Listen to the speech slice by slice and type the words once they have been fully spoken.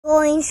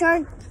going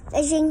shark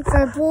fishing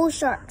for bull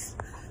sharks,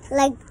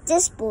 like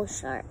this bull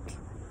shark.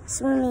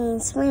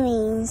 Swimming,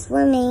 swimming,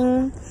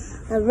 swimming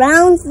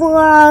around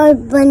for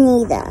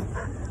bonita.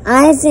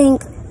 I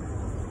think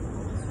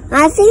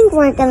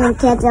we're gonna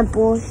catch a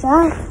bull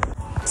shark.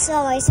 So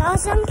I saw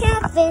some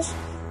catfish,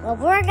 but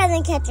we're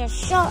gonna catch a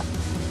shark.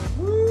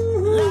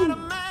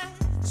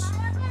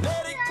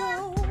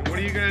 What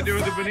are you gonna do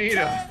with the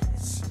bonita?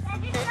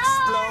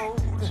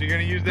 So you're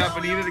gonna use that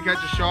bonita to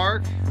catch a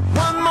shark?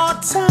 One more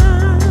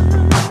time.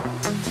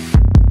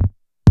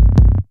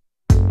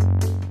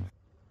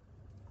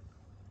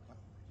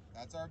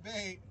 That's our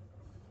bait.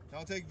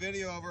 Don't take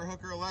video of our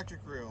hooker electric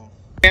reel.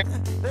 That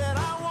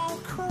I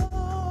won't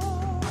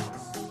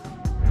cross.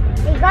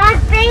 We got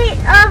bait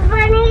of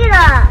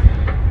bonita.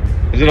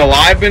 Is it a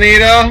live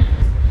bonita?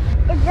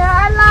 Is it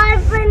a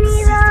live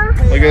bonita?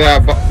 Look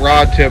at that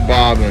rod tip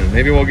bobbing.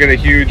 Maybe we'll get a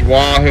huge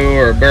wahoo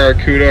or a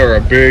barracuda or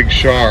a big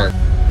shark.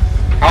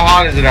 How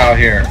hot is it out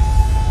here?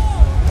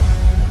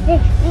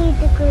 60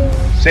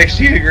 degrees.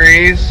 60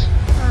 degrees?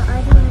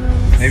 I don't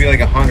know. Maybe like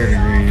 100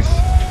 degrees.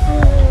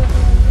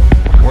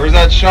 Where's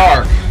that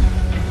shark?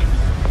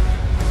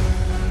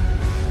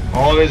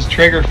 All it is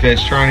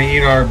triggerfish trying to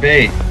eat our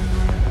bait.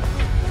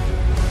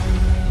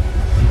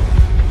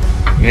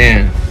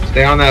 Man,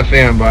 stay on that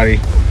fan, buddy.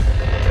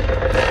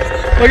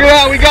 Look at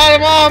that, we got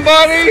him on,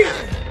 buddy.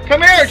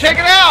 Come here, check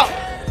it out.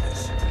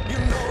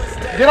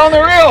 Get on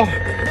the reel.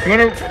 You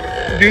want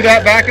to do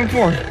that back and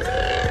forth?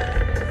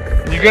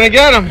 You're gonna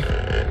get him.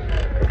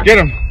 Get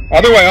him.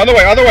 Other way, other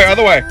way, other way,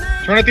 other way.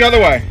 Turn it the other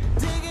way.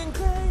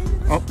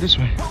 Oh, this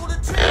way.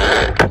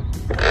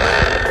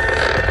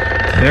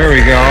 There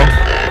we go.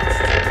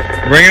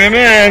 Bringing him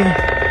in.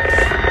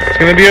 It's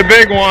gonna be a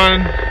big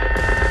one.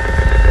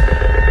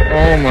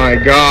 Oh my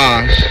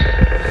gosh.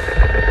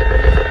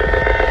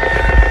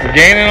 He's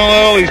gaining a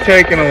little, he's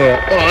taking a little.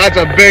 Oh, that's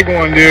a big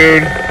one,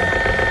 dude.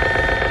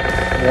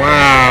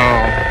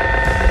 Wow.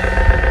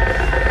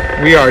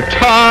 We are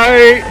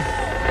tight.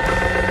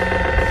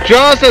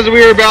 Just as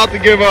we were about to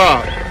give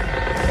up.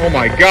 Oh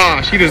my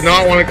gosh, he does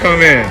not want to come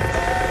in.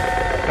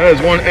 That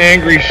is one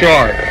angry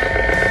shark.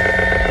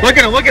 Look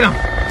at him, look at him.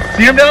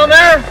 See him down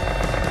there?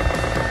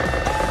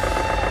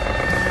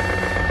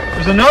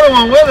 There's another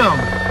one with him.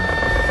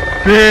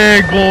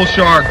 Big bull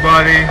shark,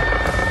 buddy.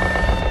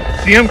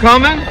 See him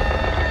coming?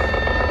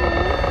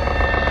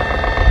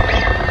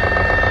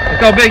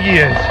 Look how big he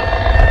is.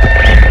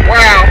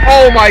 Wow,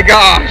 oh my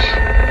gosh.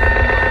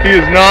 He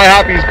is not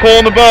happy. He's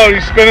pulling the boat.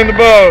 He's spinning the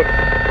boat.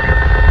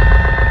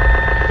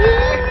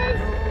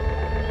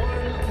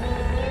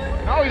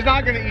 No, he's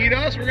not going to eat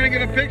us. We're going to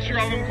get a picture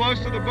of him close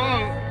to the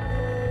boat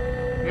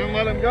and then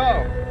let him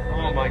go.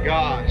 Oh my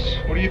gosh.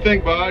 What do you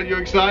think, bud? You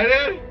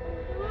excited?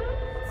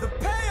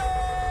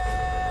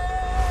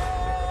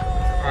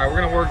 All right, we're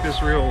going to work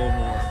this reel a little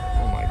more.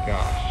 Oh my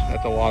gosh.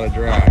 That's a lot of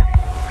drag.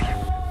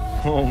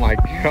 Oh my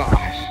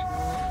gosh.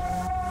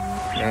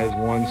 That is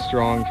one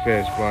strong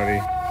fish, buddy.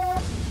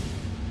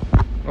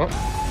 Oh.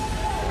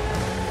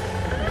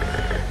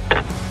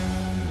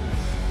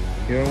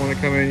 He don't want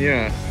to come in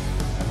yet.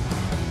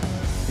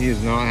 He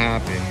is not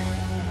happy.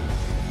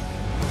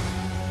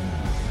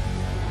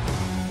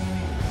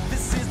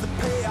 This is the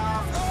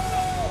payoff.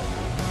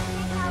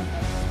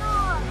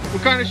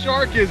 What kind of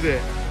shark is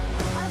it?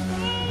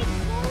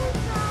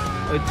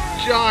 A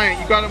giant.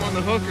 You got him on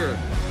the hooker.